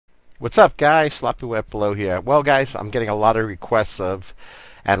What's up, guys? Sloppy Wet Below here. Well, guys, I'm getting a lot of requests and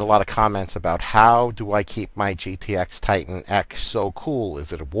a lot of comments about how do I keep my GTX Titan X so cool?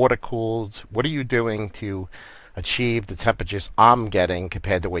 Is it water cooled? What are you doing to achieve the temperatures I'm getting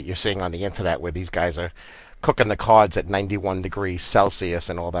compared to what you're seeing on the internet, where these guys are cooking the cards at 91 degrees Celsius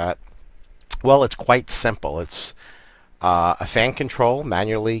and all that? Well, it's quite simple. It's a fan control,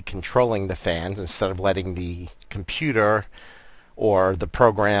 manually controlling the fans instead of letting the computer or the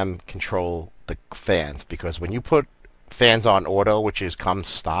program control the fans, because when you put fans on auto, which comes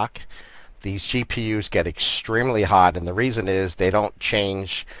stock, these GPUs get extremely hot, and the reason is they don't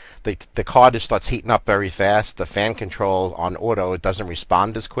change. The card just starts heating up very fast. The fan control on auto, it doesn't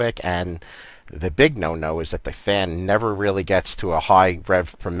respond as quick, and the big no-no is that the fan never really gets to a high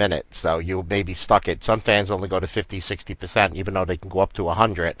rev per minute, so you may be stuck at, some fans only go to 50-60%, even though they can go up to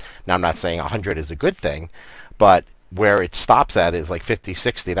 100. Now, I'm not saying 100 is a good thing, but where it stops at is like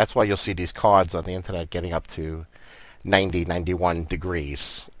 50-60. That's why you'll see these cards on the internet getting up to 90-91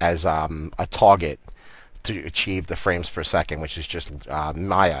 degrees as a target to achieve the frames per second, which is just, in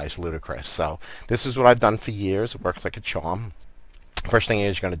my eyes, ludicrous. So this is what I've done for years. It works like a charm. First thing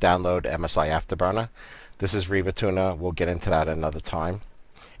is you're going to download MSI AFTERBURNER. This is RivaTuner. We'll get into that another time.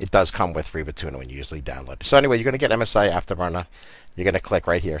 It does come with RivaTuner when you usually download it. So anyway, you're going to get MSI AFTERBURNER. You're going to click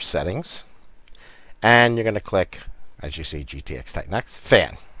right here, Settings. And you're going to click, as you see, GTX Titan X,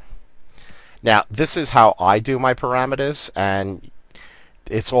 Fan. Now, this is how I do my parameters, and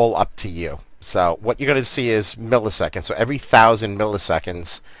it's all up to you. So what you're going to see is milliseconds. So every 1,000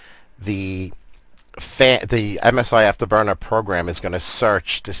 milliseconds, the MSI AFTERBURNER program is going to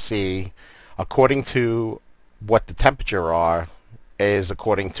search to see, according to what the temperature is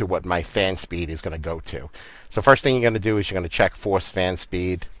according to what my fan speed is going to go to. So first thing you're going to do is you're going to check force fan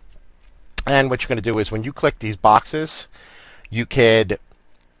speed. And what you're going to do is when you click these boxes, you could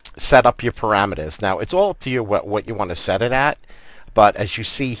set up your parameters. Now, it's all up to you what you want to set it at. But as you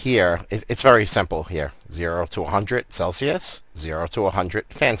see here, it's very simple here. 0 to 100 Celsius, 0 to 100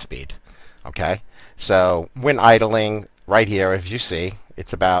 fan speed. Okay? So when idling, right here, as you see,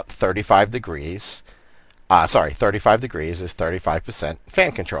 it's about 35 degrees. 35 degrees is 35%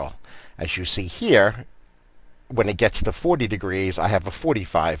 fan control. As you see here, when it gets to 40 degrees, I have a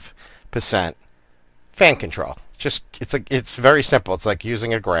 45% fan control. It's very simple. It's like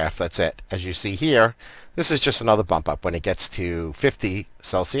using a graph. That's it. As you see here, this is just another bump up. When it gets to 50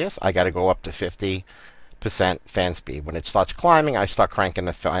 Celsius, I got to go up to 50% fan speed. When it starts climbing, I start cranking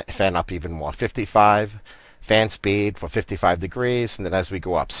the fan up even more. 55 fan speed for 55 degrees, and then as we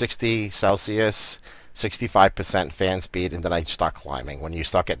go up 60 Celsius, 65% fan speed, and then I start climbing. When you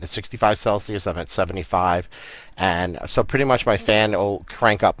start getting to 65 Celsius, I'm at 75, and so pretty much my fan will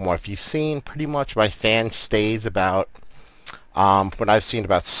crank up more. If you've seen, pretty much my fan stays about, when I've seen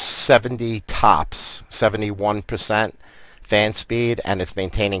about 70 tops, 71% fan speed, and it's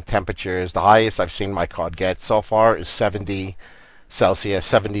maintaining temperatures. The highest I've seen my card get so far is 70 Celsius,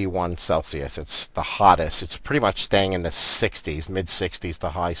 71 Celsius. It's the hottest. It's pretty much staying in the 60s, mid 60s to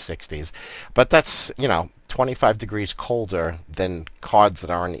high 60s. But that's, 25 degrees colder than cards that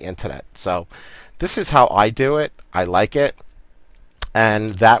are on the internet. So this is how I do it. I like it.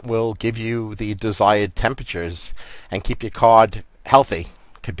 And that will give you the desired temperatures and keep your card healthy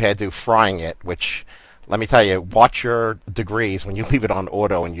compared to frying it, which, let me tell you, watch your degrees when you leave it on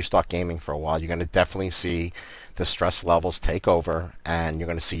auto and you start gaming for a while. You're going to definitely see the stress levels take over, and you're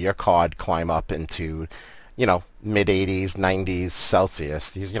going to see your card climb up into, mid 80s, 90s Celsius.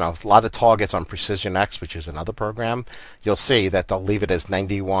 These, a lot of targets on Precision X, which is another program, you'll see that they'll leave it as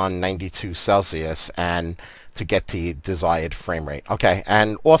 91, 92 Celsius, and to get the desired frame rate. Okay,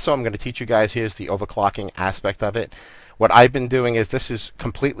 and also I'm going to teach you guys, here's the overclocking aspect of it. What I've been doing is, this is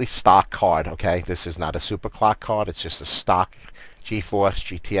completely stock card, okay? This is not a super clock card. It's just a stock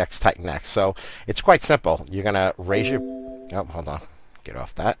GeForce GTX Titan X. So it's quite simple. You're going to raise your... Oh, hold on. Get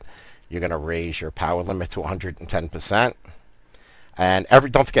off that. You're going to raise your power limit to 110%. And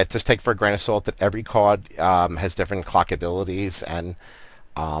don't forget, just take for a grain of salt that every card has different clock abilities, and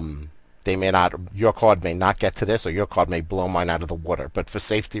your card may not get to this, or your card may blow mine out of the water. But for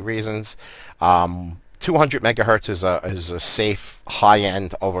safety reasons, 200 megahertz is a safe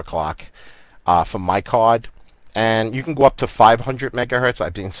high-end overclock for my card, and you can go up to 500 megahertz.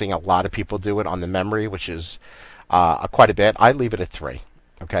 I've been seeing a lot of people do it on the memory, which is quite a bit. I leave it at 3.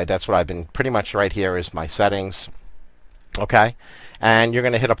 Okay, that's what I've been pretty much. Right here is my settings. Okay, and you're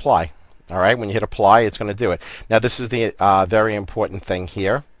going to hit apply. All right, when you hit apply, it's going to do it. Now, this is the very important thing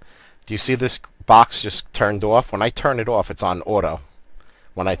here. Do you see this box just turned off? When I turn it off, it's on auto.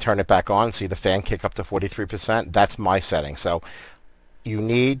 When I turn it back on, see the fan kick up to 43%? That's my setting. So you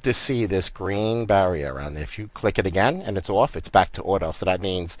need to see this green barrier around there. If you click it again and it's off, it's back to auto. So that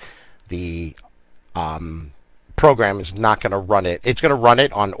means the program is not going to run it. It's going to run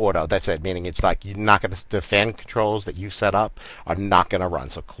it on auto. That's it. Meaning it's like you're not going to, the fan controls that you set up are not going to run.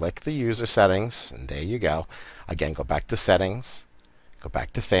 So click the user settings, and there you go. Again, go back to settings, go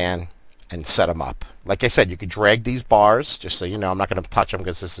back to fan, and set them up. Like I said, you could drag these bars, just so you know. I'm not going to touch them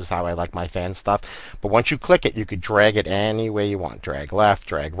because this is how I like my fan stuff. But once you click it, you could drag it any way you want. Drag left,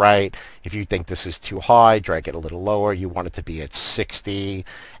 drag right. If you think this is too high, drag it a little lower. You want it to be at 60,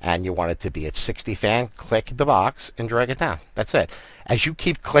 and you want it to be at 60 fan, click the box and drag it down. That's it. As you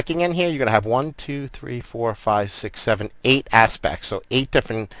keep clicking in here, you're going to have 1, 2, 3, 4, 5, 6, 7, 8 aspects. So 8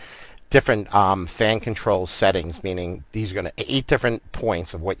 different fan control settings, meaning these are going to 8 different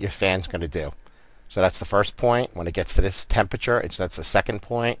points of what your fan's going to do. So that's the first point. When it gets to this temperature, that's the second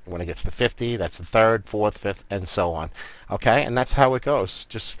point. When it gets to 50, that's the third, fourth, fifth, and so on. Okay, and that's how it goes.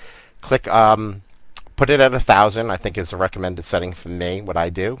 Just click, put it at 1,000. I think is the recommended setting for me. What I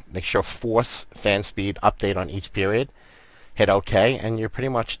do, make sure force fan speed update on each period. Hit OK, and you're pretty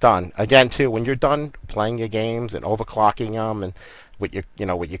much done. Again, too, when you're done playing your games and overclocking them and with your,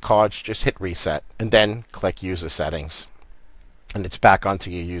 with your cards, just hit reset and then click user settings, and it's back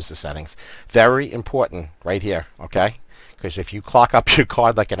onto your user settings. Very important right here, okay? Because if you clock up your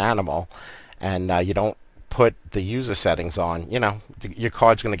card like an animal and you don't put the user settings on, your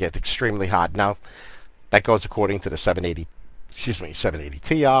card's going to get extremely hot. Now, that goes according to the 780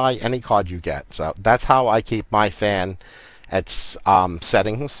 Ti, any card you get. So that's how I keep my fan at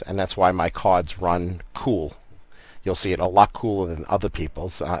settings, and that's why my cards run cool. You'll see it a lot cooler than other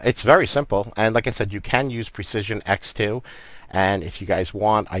people's. It's very simple, and like I said, you can use Precision X2, and if you guys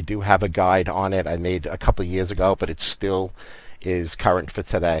want, I do have a guide on it I made a couple of years ago, but it still is current for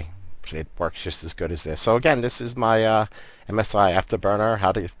today. It works just as good as this. So again, this is my MSI Afterburner,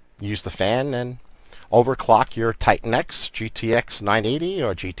 how to use the fan and overclock your Titan X, GTX 980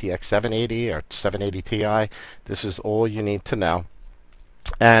 or GTX 780 or 780 Ti. This is all you need to know.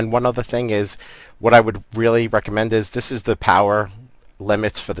 And one other thing is, what I would really recommend is, this is the power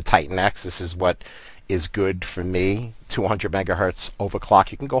limits for the Titan X. This is what is good for me. 200 megahertz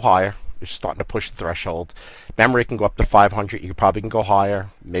overclock. You can go higher. You're starting to push the threshold. Memory can go up to 500. You probably can go higher.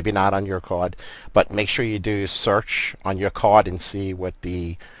 Maybe not on your card. But make sure you do search on your card and see what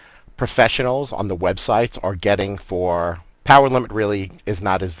the professionals on the websites are getting for power limit. Really is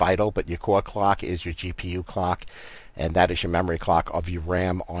not as vital, but your core clock is your GPU clock, and that is your memory clock of your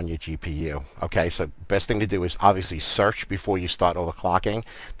RAM on your GPU. Okay, so best thing to do is obviously search before you start overclocking.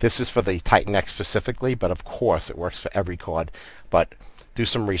 This is for the Titan X specifically, but of course it works for every card. But do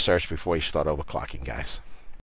some research before you start overclocking, guys.